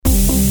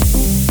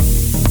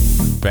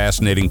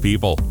Fascinating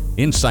people,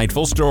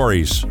 insightful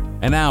stories,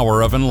 an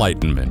hour of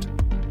enlightenment.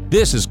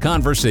 This is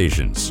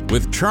Conversations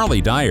with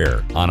Charlie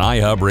Dyer on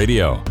iHub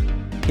Radio.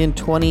 In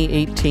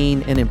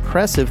 2018, an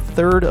impressive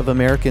third of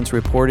Americans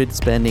reported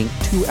spending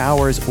 2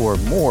 hours or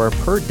more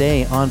per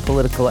day on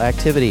political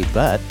activity,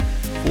 but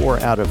 4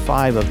 out of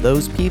 5 of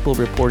those people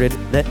reported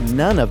that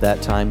none of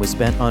that time was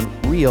spent on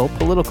real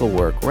political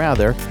work.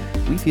 Rather,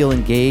 we feel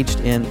engaged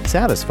and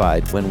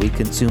satisfied when we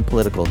consume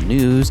political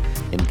news,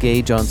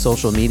 engage on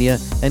social media,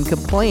 and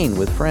complain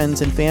with friends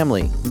and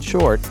family. In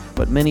short,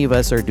 what many of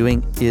us are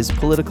doing is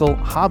political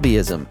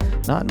hobbyism,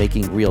 not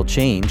making real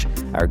change.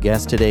 Our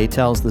guest today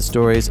tells the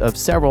stories of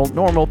several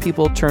normal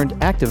people turned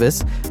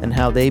activists and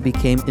how they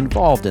became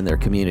involved in their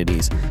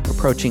communities,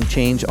 approaching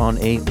change on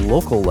a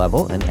local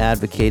level and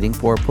advocating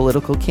for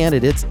political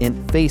candidates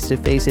in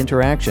face-to-face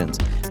interactions.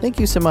 Thank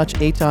you so much,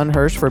 Eitan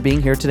Hersh, for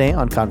being here today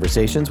on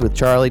Conversations with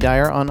Charlie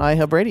Dyer on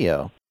iHub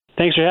Radio.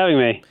 Thanks for having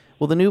me.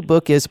 Well, the new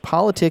book is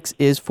Politics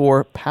is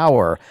for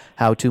Power: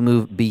 How to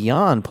Move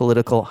Beyond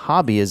Political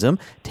Hobbyism,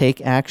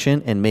 Take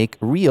Action, and Make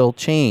Real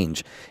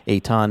Change.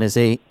 Eitan is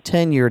a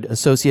tenured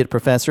associate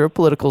professor of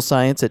political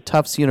science at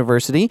Tufts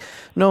University,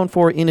 known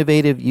for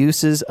innovative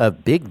uses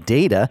of big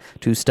data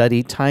to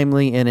study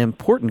timely and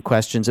important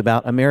questions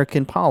about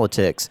American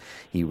politics.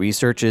 He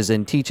researches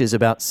and teaches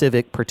about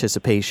civic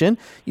participation,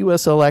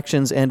 U.S.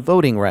 elections, and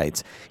voting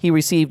rights. He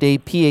received a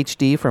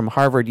Ph.D. from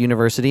Harvard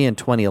University in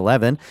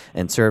 2011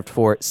 and served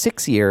for 6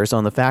 years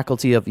on the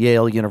faculty of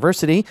Yale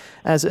University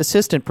as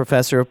assistant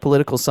professor of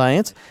political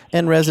science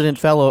and resident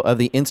fellow of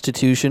the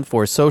Institution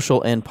for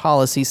Social and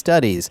Policy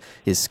Studies.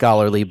 His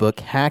scholarly book,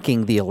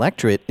 Hacking the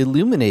Electorate,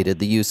 illuminated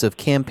the use of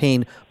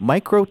campaign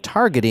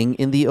micro-targeting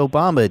in the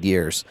Obama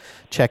years.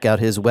 Check out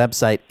his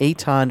website,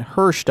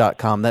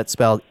 eitanhersh.com. That's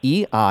spelled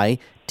EITANHERSH.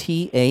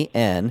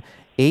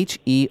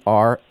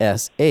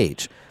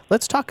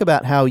 Let's talk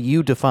about how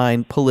you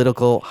define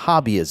political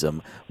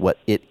hobbyism, what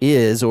it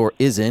is or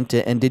isn't.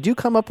 And did you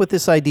come up with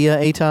this idea,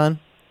 Eitan?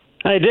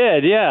 I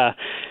did, yeah.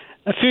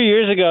 A few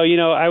years ago,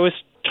 I was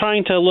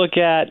trying to look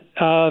at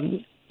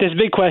this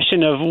big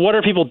question of what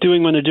are people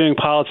doing when they're doing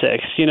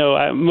politics.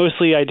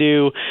 Mostly I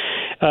do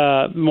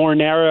more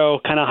narrow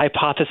kind of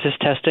hypothesis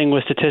testing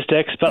with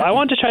statistics, but I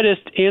want to try to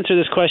answer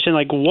this question,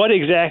 like what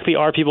exactly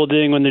are people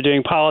doing when they're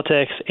doing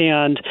politics?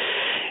 And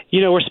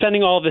we're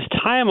spending all of this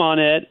time on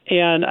it,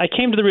 and I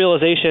came to the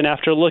realization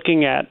after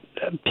looking at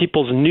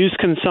people's news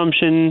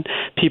consumption,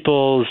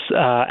 people's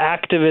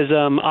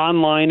activism,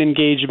 online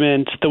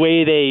engagement, the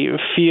way they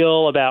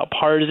feel about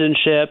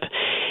partisanship,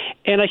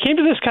 and I came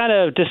to this kind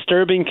of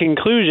disturbing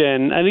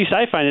conclusion, at least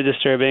I find it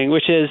disturbing,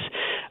 which is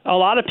a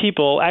lot of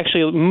people,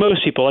 actually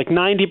most people, like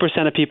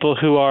 90% of people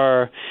who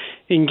are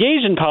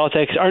engaged in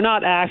politics are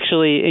not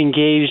actually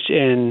engaged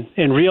in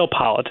real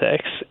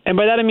politics. And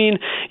by that I mean,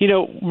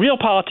 real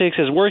politics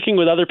is working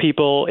with other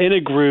people in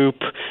a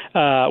group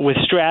with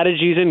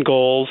strategies and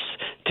goals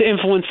to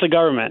influence the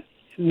government.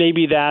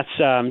 Maybe that's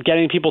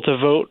getting people to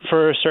vote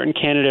for a certain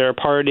candidate or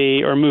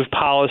party or move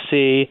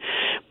policy,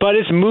 but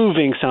it's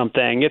moving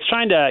something. It's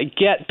trying to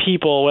get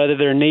people, whether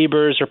they're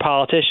neighbors or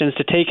politicians,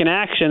 to take an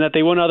action that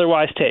they wouldn't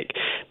otherwise take.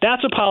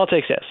 That's what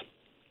politics is.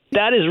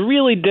 That is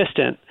really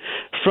distant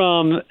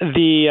from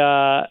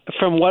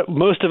what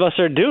most of us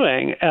are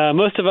doing.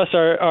 Most of us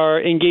are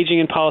engaging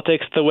in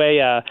politics the way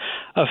a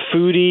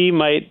foodie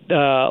might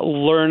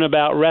learn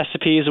about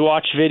recipes,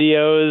 watch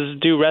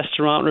videos, do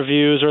restaurant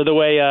reviews, or the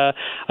way a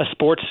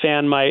sports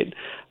fan might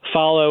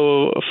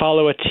follow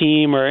a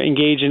team or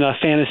engage in a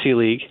fantasy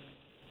league.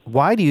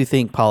 Why do you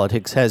think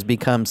politics has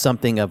become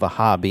something of a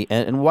hobby,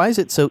 and why is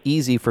it so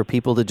easy for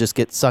people to just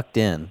get sucked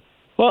in?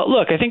 Well,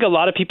 look, I think a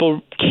lot of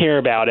people care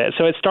about it.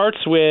 So it starts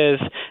with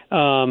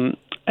an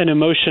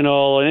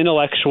emotional and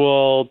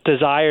intellectual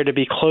desire to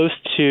be close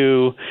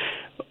to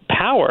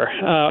power.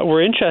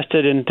 We're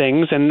interested in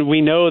things, and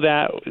we know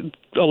that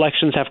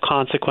elections have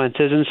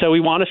consequences, and so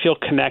we want to feel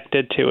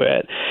connected to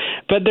it.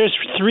 But there's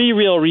 3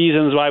 real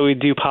reasons why we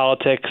do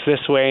politics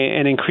this way,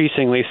 and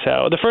increasingly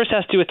so. The first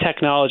has to do with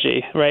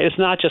technology, right? It's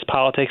not just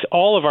politics.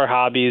 All of our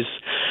hobbies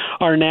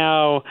are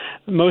now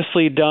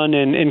mostly done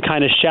in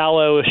kind of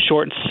shallow,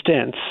 short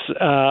stints,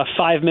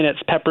 5 minutes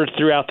peppered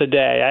throughout the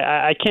day.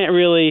 I can't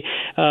really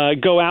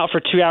go out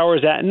for 2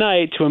 hours at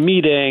night to a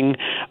meeting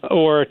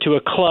or to a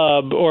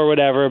club or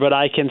whatever, but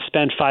I can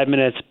spend 5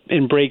 minutes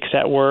in breaks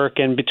at work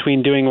and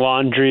between doing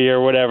laundry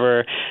or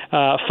whatever,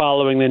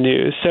 following the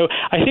news. So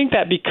I think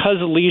that because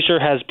leisure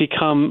has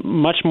become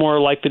much more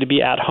likely to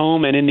be at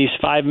home and in these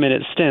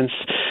 5-minute stints,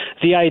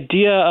 the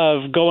idea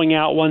of going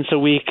out once a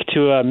week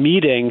to a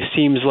meeting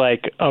seems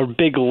like a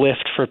big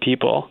lift for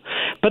people.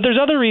 But there's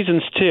other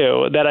reasons,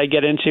 too, that I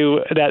get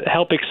into that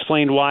help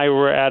explain why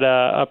we're at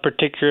a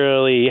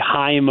particularly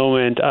high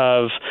moment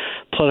of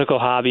political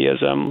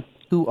hobbyism.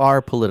 Who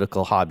are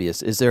political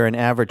hobbyists? Is there an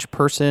average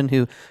person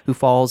who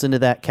falls into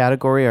that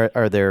category?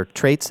 Are there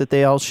traits that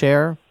they all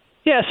share?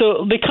 Yeah,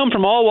 so they come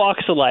from all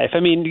walks of life. I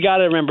mean, you got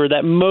to remember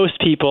that most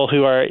people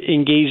who are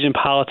engaged in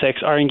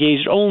politics are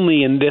engaged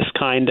only in this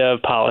kind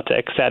of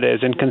politics, that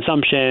is, in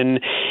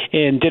consumption,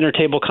 in dinner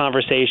table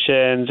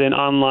conversations, in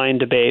online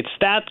debates.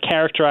 That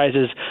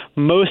characterizes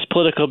most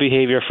political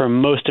behavior for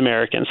most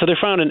Americans. So they're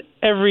found in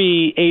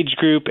every age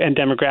group and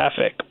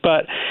demographic.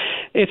 But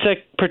it's a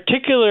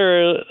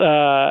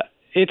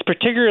it's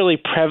particularly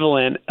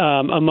prevalent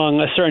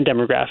among a certain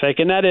demographic,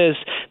 and that is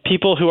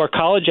people who are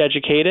college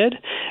educated.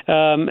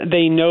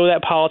 They know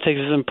that politics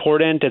is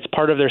important. It's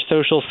part of their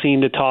social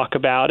scene to talk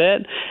about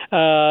it.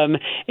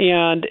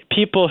 And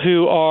people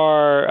who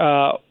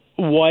are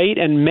white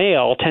and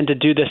male tend to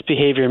do this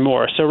behavior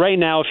more. So right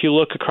now, if you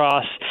look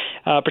across,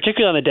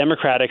 particularly on the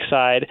Democratic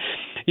side,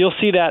 you'll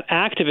see that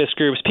activist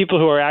groups, people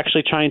who are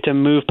actually trying to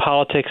move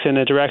politics in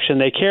a direction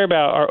they care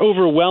about, are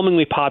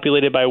overwhelmingly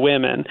populated by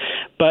women.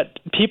 But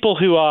people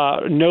who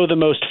know the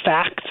most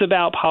facts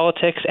about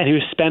politics and who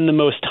spend the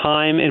most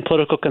time in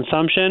political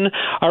consumption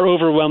are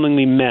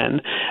overwhelmingly men.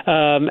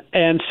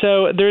 And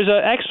so there's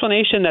an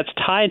explanation that's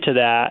tied to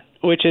that,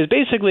 which is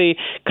basically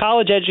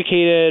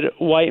college-educated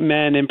white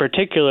men in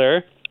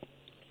particular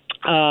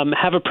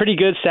have a pretty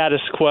good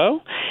status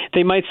quo.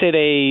 They might say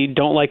they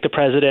don't like the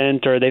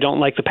president, or they don't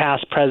like the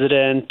past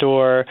president,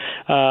 or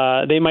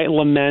they might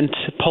lament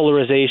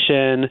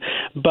polarization,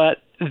 but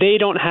they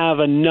don't have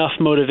enough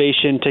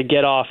motivation to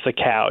get off the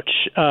couch.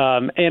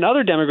 And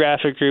other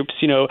demographic groups,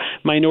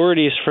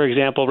 minorities, for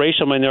example,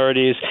 racial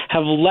minorities,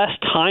 have less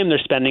time they're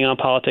spending on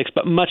politics,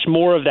 but much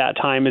more of that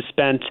time is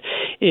spent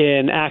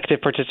in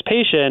active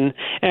participation.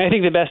 And I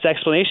think the best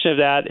explanation of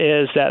that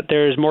is that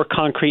there's more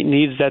concrete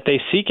needs that they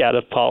seek out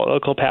of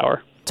political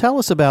power. Tell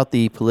us about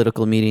the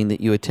political meeting that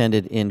you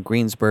attended in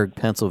Greensburg,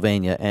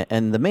 Pennsylvania,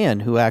 and the man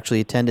who actually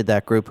attended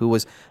that group who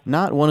was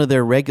not one of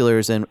their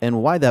regulars,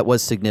 and why that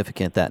was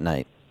significant that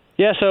night.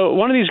 Yeah, so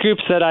one of these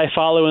groups that I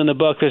follow in the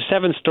book, there's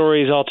 7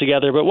 stories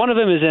altogether, but one of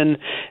them is in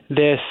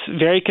this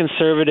very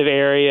conservative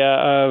area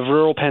of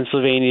rural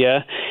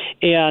Pennsylvania.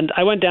 And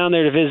I went down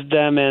there to visit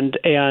them, and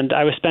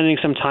I was spending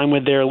some time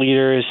with their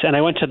leaders, and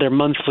I went to their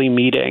monthly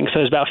meeting. So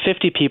there's about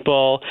 50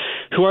 people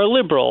who are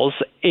liberals,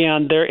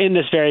 and they're in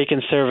this very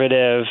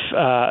conservative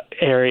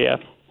area.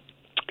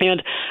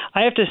 And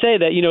I have to say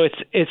that,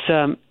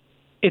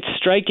 it's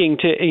striking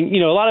to,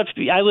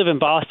 I live in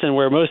Boston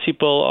where most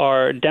people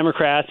are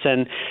Democrats.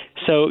 And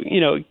so,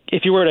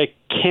 if you were to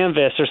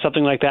canvass or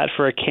something like that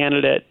for a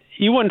candidate,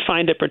 you wouldn't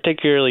find it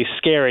particularly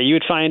scary. You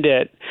would find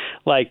it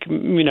like,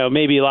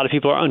 maybe a lot of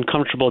people are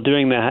uncomfortable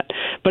doing that.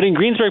 But in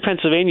Greensburg,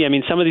 Pennsylvania, I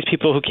mean, some of these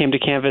people who came to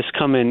canvass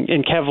come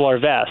in Kevlar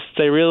vests.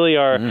 They really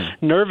are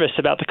nervous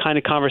about the kind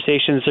of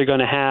conversations they're going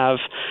to have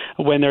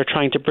when they're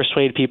trying to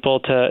persuade people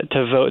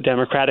to vote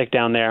Democratic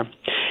down there.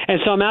 And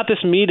so I'm at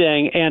this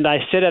meeting, and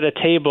I sit at a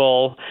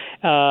table,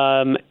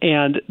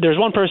 and there's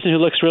one person who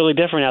looks really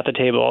different at the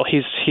table.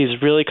 He's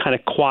really kind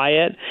of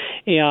quiet,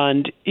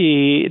 and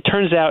it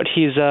turns out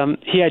he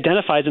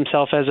identifies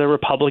himself as a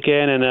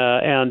Republican and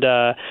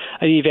an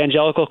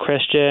evangelical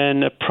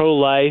Christian,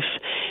 pro-life,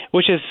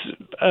 which is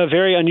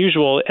very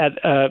unusual at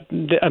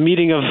a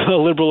meeting of a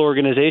liberal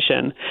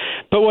organization.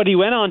 But what he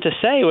went on to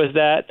say was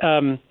that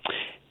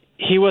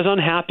he was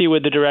unhappy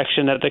with the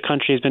direction that the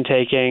country has been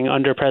taking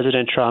under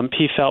President Trump.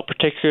 He felt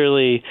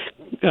particularly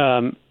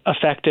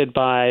affected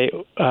by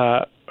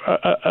a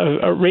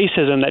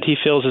racism that he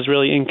feels is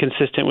really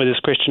inconsistent with his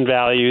Christian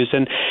values.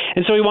 And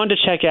so he wanted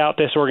to check out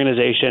this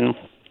organization.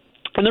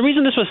 And the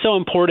reason this was so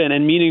important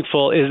and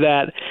meaningful is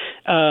that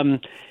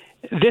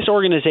this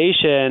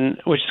organization,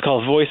 which is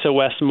called Voice of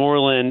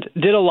Westmoreland,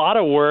 did a lot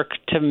of work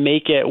to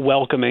make it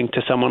welcoming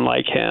to someone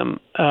like him.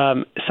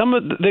 Some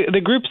of the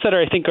groups that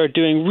I think are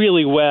doing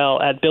really well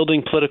at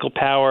building political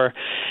power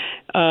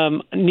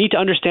need to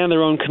understand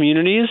their own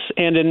communities.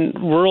 And in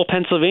rural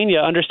Pennsylvania,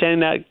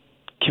 understanding that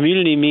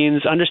community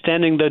means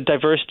understanding the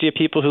diversity of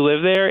people who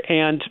live there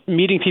and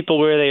meeting people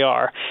where they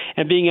are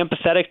and being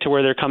empathetic to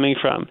where they're coming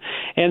from.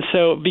 And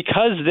so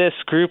because this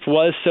group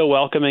was so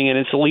welcoming and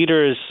its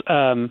leaders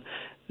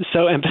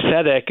so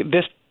empathetic,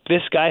 this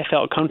guy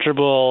felt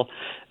comfortable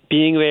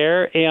being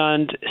there,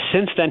 and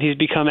since then he's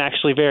become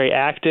actually very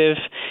active.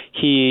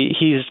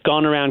 He's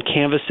gone around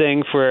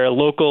canvassing for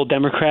local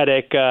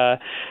Democratic candidates,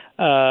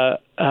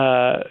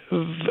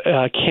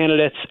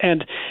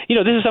 and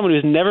this is someone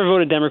who's never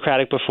voted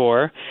Democratic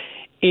before,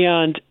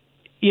 and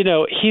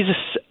he's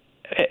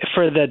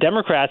for the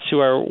Democrats who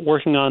are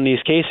working on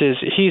these cases,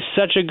 he's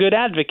such a good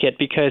advocate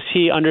because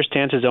he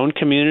understands his own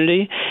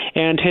community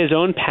and his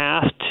own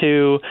path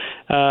to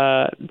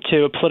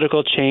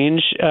political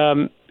change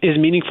is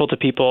meaningful to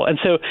people. And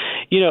so,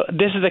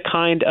 this is the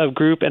kind of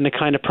group and the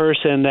kind of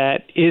person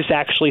that is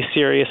actually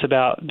serious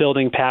about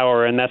building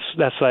power, and that's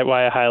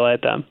why I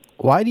highlight them.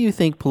 Why do you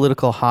think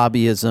political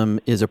hobbyism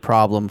is a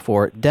problem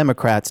for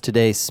Democrats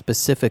today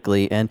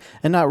specifically, and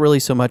not really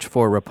so much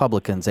for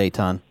Republicans,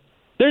 Eitan?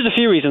 There's a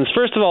few reasons.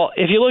 First of all,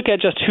 if you look at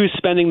just who's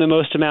spending the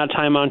most amount of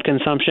time on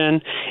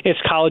consumption, it's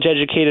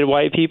college-educated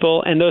white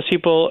people, and those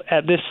people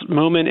at this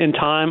moment in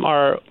time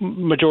are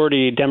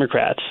majority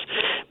Democrats.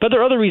 But there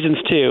are other reasons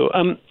too.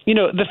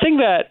 The thing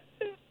that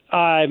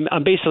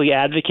I'm basically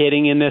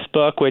advocating in this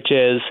book, which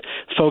is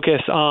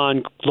focus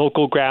on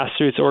local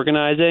grassroots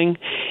organizing,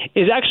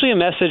 is actually a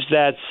message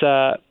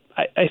that's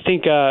I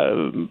think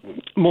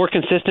more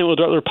consistent with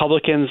what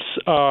Republicans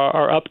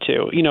are up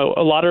to.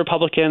 A lot of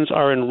Republicans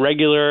are in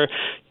regular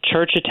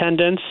church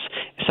attendance.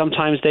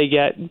 Sometimes they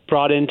get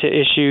brought into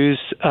issues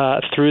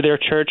through their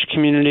church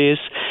communities.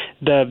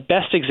 The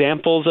best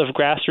examples of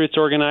grassroots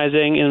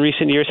organizing in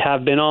recent years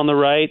have been on the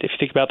right. If you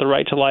think about the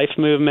Right to Life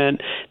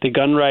movement, the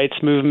gun rights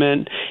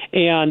movement,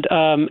 and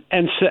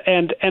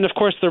of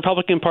course the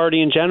Republican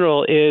Party in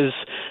general is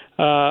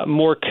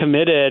more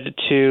committed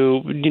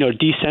to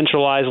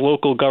decentralized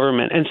local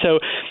government. And so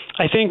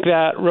I think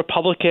that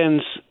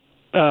Republicans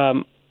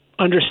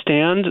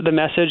understand the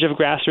message of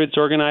grassroots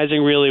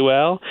organizing really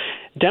well.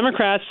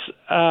 Democrats,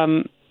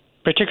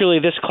 particularly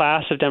this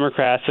class of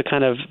Democrats, the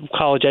kind of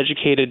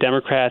college-educated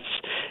Democrats,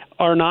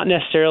 are not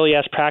necessarily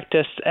as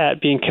practiced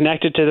at being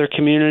connected to their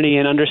community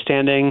and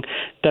understanding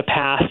the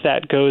path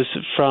that goes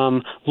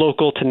from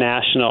local to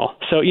national.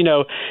 So,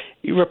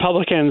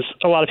 Republicans,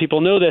 a lot of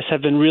people know this,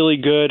 have been really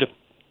good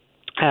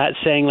at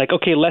saying, like,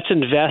 okay, let's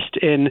invest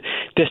in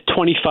this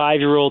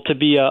 25-year-old to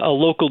be a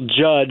local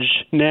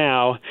judge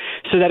now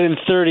so that in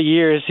 30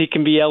 years he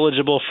can be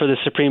eligible for the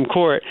Supreme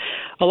Court.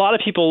 A lot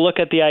of people look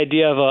at the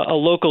idea of a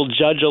local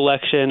judge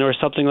election or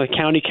something like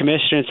county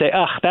commissioner and say,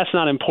 that's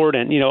not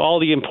important. All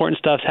the important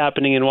stuff's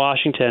happening in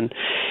Washington.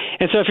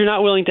 And so if you're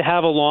not willing to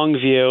have a long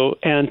view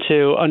and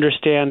to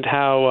understand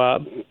how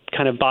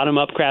kind of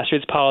bottom-up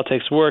grassroots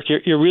politics work,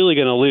 you're really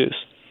going to lose.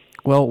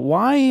 Well,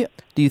 why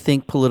do you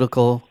think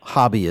political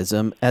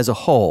hobbyism as a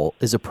whole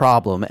is a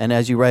problem, and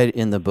as you write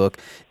in the book,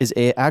 is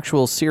an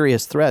actual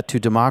serious threat to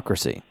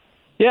democracy?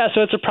 Yeah,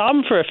 so it's a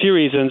problem for a few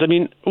reasons. I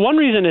mean, one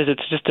reason is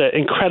it's just an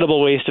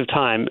incredible waste of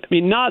time. I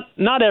mean,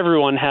 not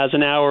everyone has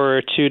an hour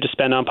or two to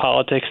spend on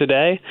politics a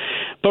day,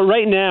 but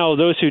right now,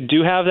 those who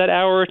do have that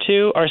hour or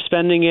two are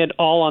spending it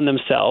all on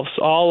themselves,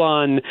 all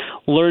on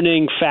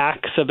learning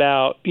facts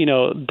about,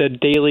 the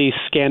daily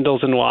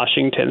scandals in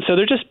Washington. So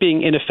they're just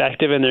being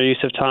ineffective in their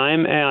use of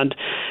time. And,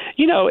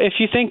 if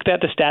you think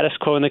that the status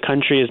quo in the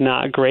country is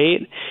not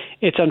great,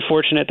 it's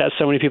unfortunate that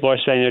so many people are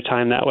spending their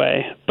time that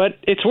way. But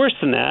it's worse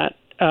than that.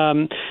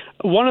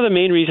 One of the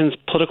main reasons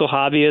political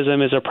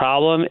hobbyism is a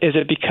problem is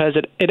because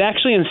it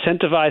actually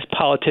incentivizes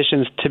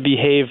politicians to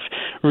behave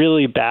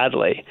really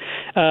badly.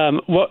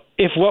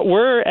 If what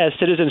we're as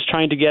citizens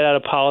trying to get out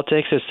of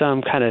politics is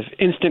some kind of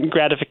instant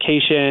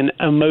gratification,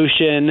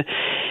 emotion,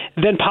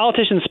 then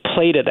politicians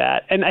play to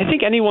that. And I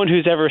think anyone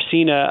who's ever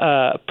seen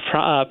a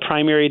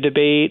primary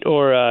debate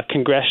or a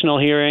congressional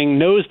hearing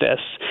knows this.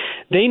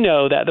 They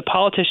know that the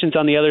politicians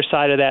on the other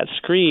side of that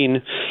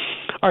screen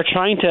are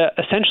trying to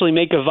essentially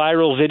make a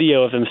viral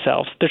video of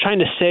themselves. They're trying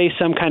to say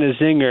some kind of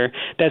zinger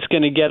that's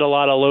going to get a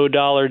lot of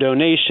low-dollar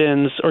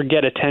donations or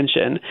get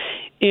attention.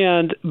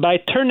 And by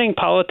turning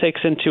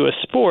politics into a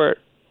sport,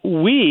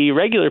 we,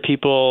 regular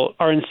people,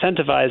 are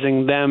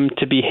incentivizing them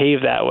to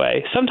behave that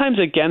way, sometimes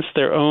against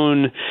their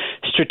own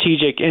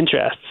strategic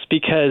interests,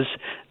 because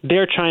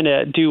they're trying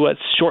to do what's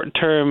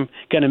short-term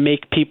going to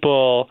make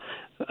people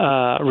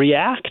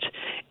react.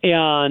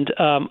 And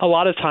a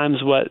lot of times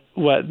what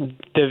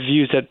the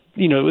views that,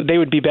 they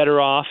would be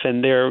better off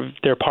and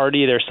their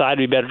party, their side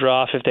would be better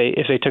off if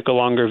they took a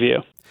longer view.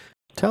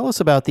 Tell us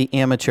about the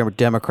amateur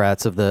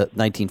Democrats of the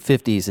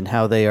 1950s and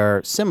how they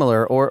are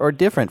similar or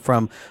different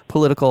from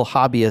political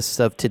hobbyists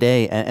of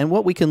today and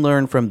what we can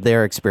learn from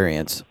their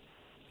experience.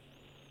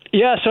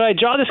 Yeah, so I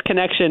draw this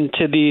connection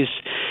to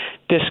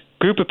this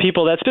group of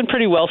people that's been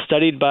pretty well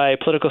studied by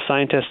political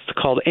scientists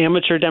called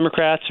amateur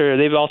Democrats, or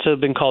they've also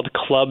been called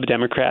club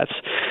Democrats.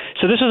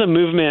 So this was a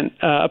movement,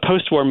 a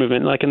post-war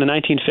movement, like in the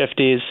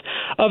 1950s,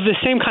 of the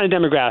same kind of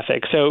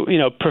demographic. So,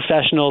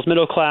 professionals,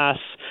 middle class,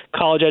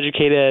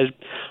 college-educated,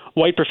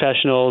 white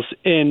professionals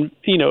in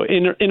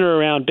or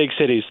around big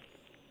cities.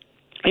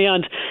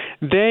 And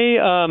they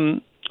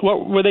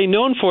what were they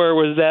known for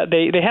was that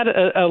they had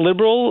a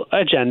liberal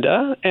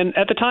agenda, and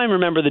at the time,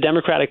 remember, the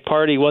Democratic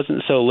Party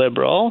wasn't so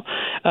liberal,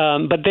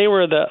 but they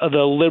were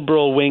the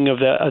liberal wing of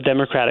the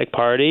Democratic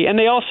Party, and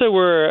they also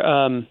were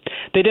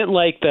they didn't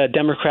like the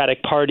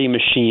Democratic Party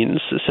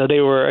machines, so they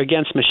were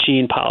against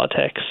machine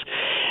politics.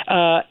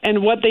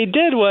 And what they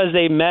did was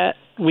they met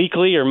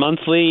weekly or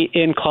monthly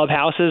in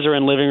clubhouses or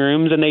in living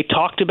rooms, and they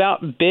talked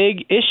about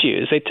big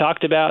issues. They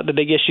talked about the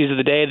big issues of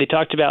the day. They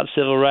talked about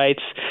civil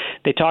rights.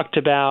 They talked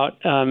about,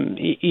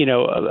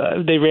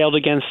 they railed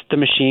against the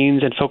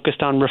machines and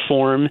focused on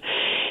reform.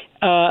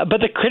 But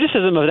the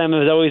criticism of them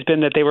has always been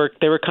that they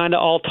were kind of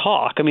all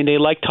talk. I mean, they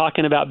liked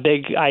talking about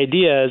big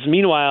ideas.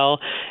 Meanwhile,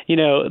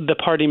 the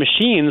party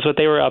machines, what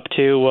they were up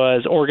to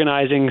was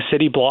organizing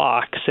city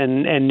blocks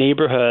and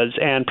neighborhoods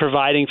and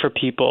providing for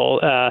people,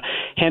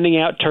 handing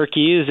out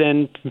turkeys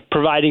and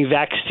providing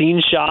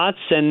vaccine shots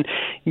and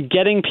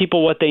getting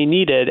people what they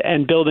needed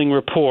and building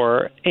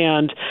rapport.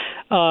 And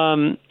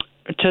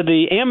to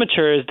the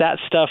amateurs, that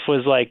stuff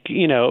was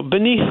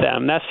beneath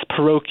them. That's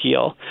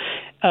parochial.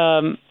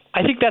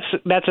 I think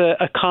that's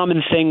a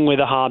common thing with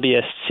the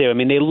hobbyists too. I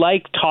mean, they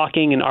like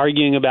talking and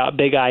arguing about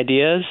big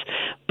ideas,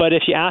 but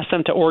if you ask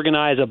them to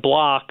organize a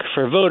block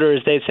for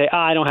voters, they'd say,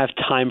 I don't have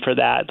time for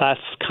that.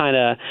 That's kind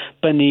of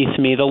beneath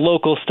me. The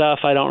local stuff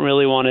I don't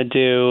really want to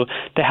do.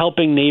 The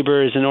helping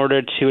neighbors in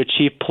order to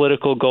achieve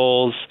political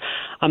goals,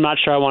 I'm not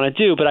sure I want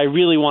to do, but I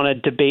really want to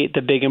debate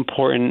the big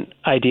important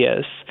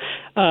ideas.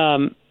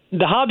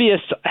 The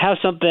hobbyists have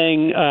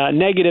something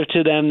negative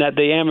to them that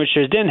the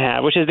amateurs didn't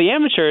have, which is the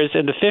amateurs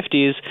in the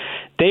 50s,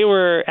 they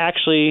were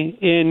actually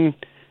in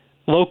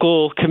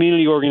local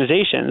community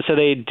organizations. So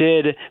they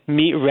did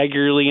meet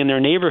regularly in their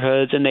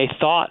neighborhoods, and they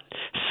thought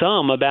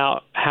some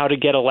about how to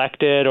get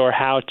elected or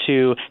how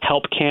to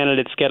help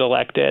candidates get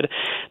elected.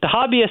 The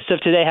hobbyists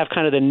of today have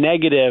kind of the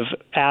negative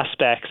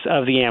aspects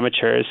of the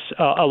amateurs,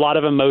 a lot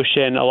of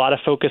emotion, a lot of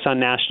focus on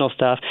national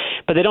stuff,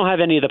 but they don't have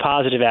any of the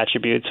positive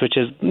attributes, which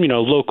is,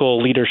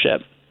 local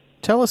leadership.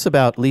 Tell us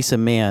about Lisa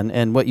Mann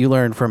and what you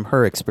learned from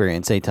her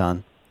experience,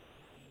 Eitan.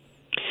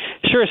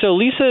 Sure. So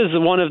Lisa is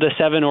one of the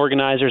 7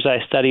 organizers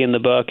I study in the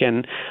book,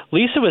 and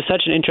Lisa was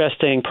such an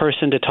interesting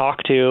person to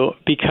talk to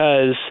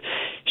because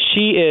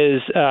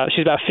she's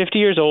about 50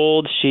 years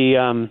old. She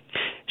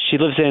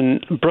lives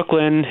in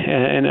Brooklyn,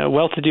 in a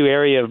well-to-do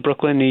area of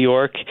Brooklyn, New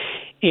York,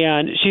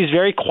 and she's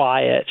very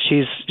quiet.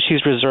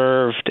 She's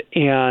reserved,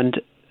 and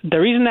the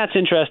reason that's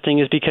interesting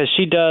is because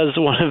she does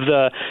one of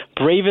the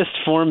bravest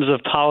forms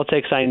of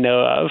politics I know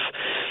of,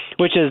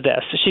 which is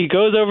this. She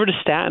goes over to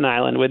Staten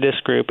Island with this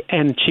group,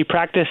 and she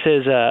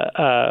practices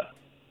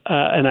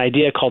an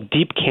idea called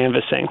deep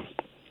canvassing,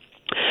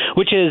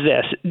 which is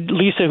this.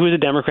 Lisa, who's a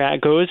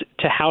Democrat, goes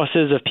to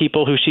houses of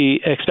people who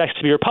she expects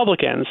to be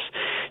Republicans,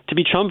 to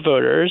be Trump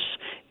voters.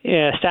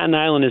 Staten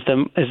Island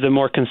is the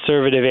more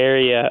conservative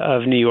area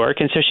of New York,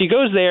 and so she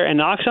goes there and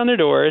knocks on their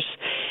doors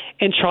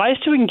and tries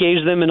to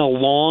engage them in a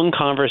long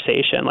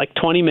conversation, like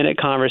 20-minute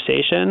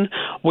conversation,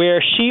 where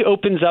she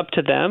opens up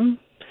to them,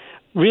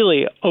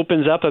 really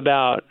opens up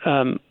about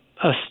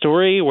a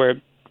story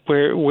where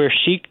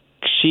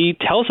she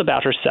tells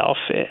about herself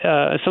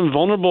in some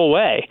vulnerable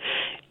way,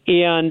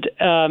 and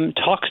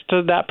talks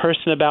to that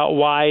person about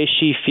why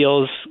she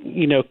feels,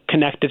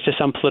 connected to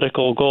some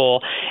political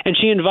goal. And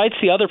she invites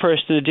the other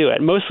person to do it.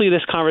 Mostly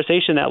this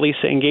conversation that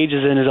Lisa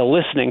engages in is a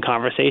listening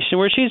conversation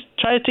where she's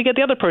trying to get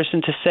the other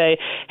person to say,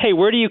 hey,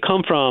 where do you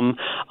come from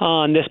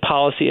on this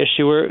policy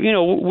issue? Or,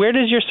 where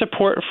does your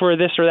support for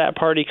this or that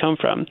party come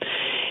from?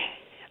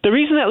 The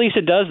reason that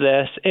Lisa does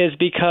this is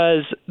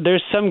because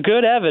there's some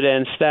good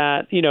evidence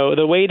that,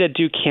 the way to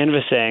do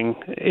canvassing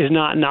is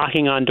not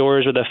knocking on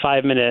doors with a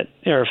 5-minute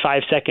or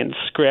 5-second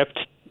script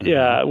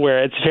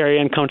where it's very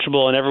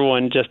uncomfortable and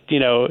everyone just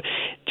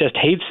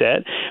hates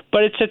it,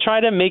 but it's to try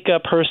to make a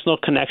personal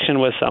connection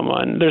with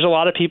someone. There's a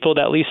lot of people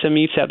that Lisa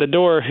meets at the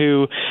door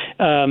who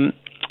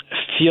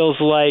feels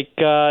like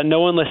no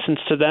one listens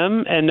to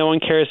them and no one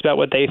cares about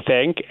what they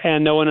think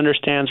and no one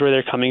understands where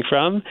they're coming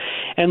from.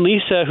 And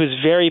Lisa, who's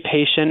very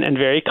patient and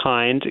very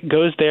kind,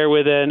 goes there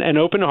with an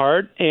open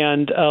heart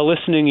and a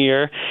listening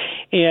ear,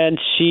 and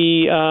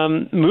she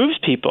moves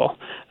people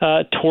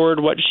toward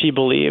what she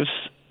believes.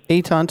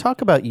 Eitan,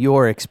 talk about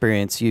your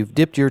experience. You've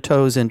dipped your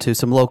toes into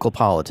some local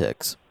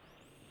politics.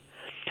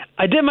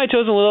 I dip my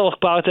toes in local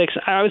politics.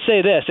 I would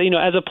say this,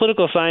 as a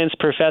political science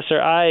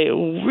professor, I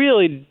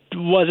really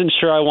wasn't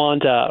sure I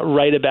wanted to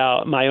write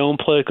about my own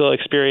political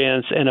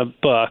experience in a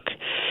book.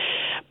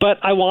 But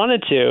I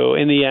wanted to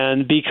in the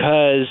end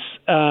because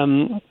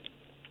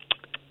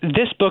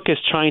this book is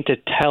trying to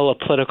tell a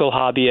political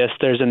hobbyist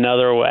there's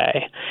another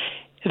way.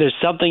 There's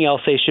something else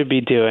they should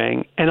be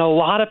doing. And a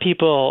lot of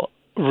people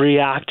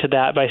react to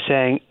that by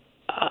saying,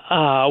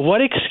 what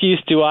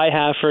excuse do I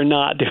have for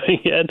not doing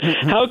it?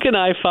 How can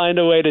I find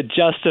a way to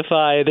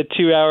justify the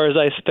 2 hours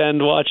I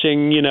spend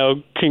watching,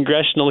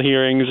 congressional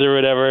hearings or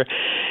whatever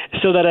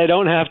so that I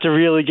don't have to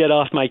really get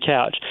off my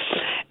couch?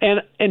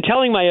 And in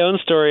telling my own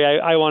story,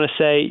 I want to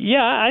say,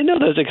 yeah, I know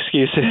those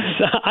excuses.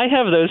 I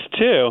have those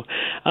too.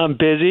 I'm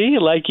busy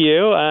like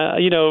you.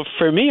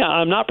 For me,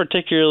 I'm not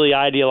particularly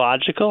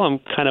ideological. I'm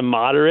kind of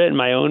moderate in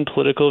my own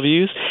political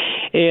views.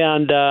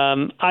 And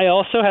I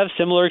also have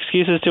similar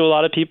excuses to a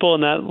lot of people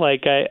in that,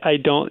 like, I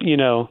don't,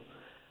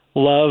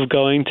 love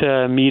going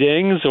to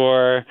meetings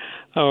or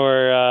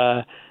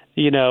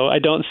I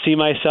don't see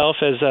myself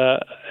as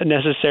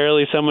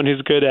necessarily someone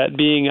who's good at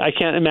being, I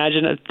can't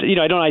imagine,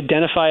 I don't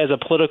identify as a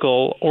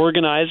political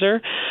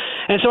organizer.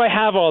 And so I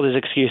have all these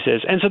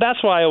excuses. And so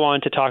that's why I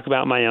wanted to talk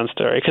about my own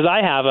story, because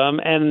I have them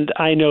and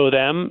I know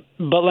them,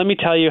 but let me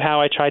tell you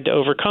how I tried to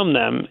overcome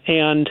them.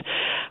 And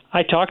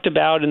I talked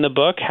about in the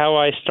book how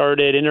I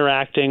started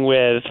interacting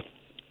with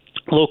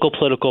local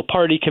political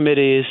party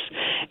committees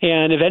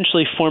and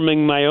eventually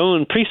forming my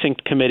own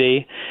precinct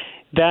committee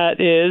that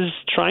is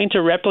trying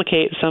to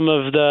replicate some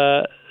of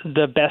the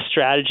best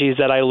strategies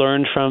that I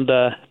learned from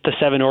the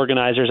 7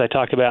 organizers I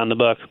talk about in the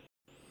book.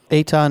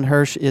 Eitan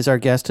Hersh is our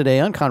guest today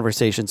on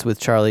Conversations with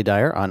Charlie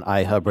Dyer on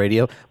iHub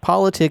Radio.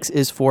 Politics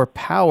is for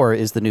Power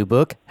is the new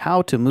book,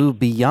 How to Move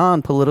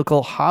Beyond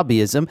Political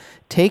Hobbyism,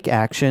 Take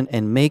Action,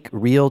 and Make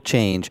Real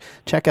Change.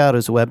 Check out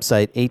his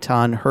website,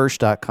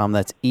 eitanhersh.com.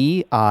 That's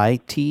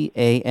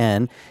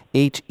EITANHERSH.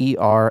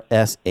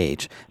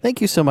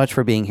 Thank you so much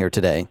for being here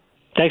today.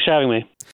 Thanks for having me.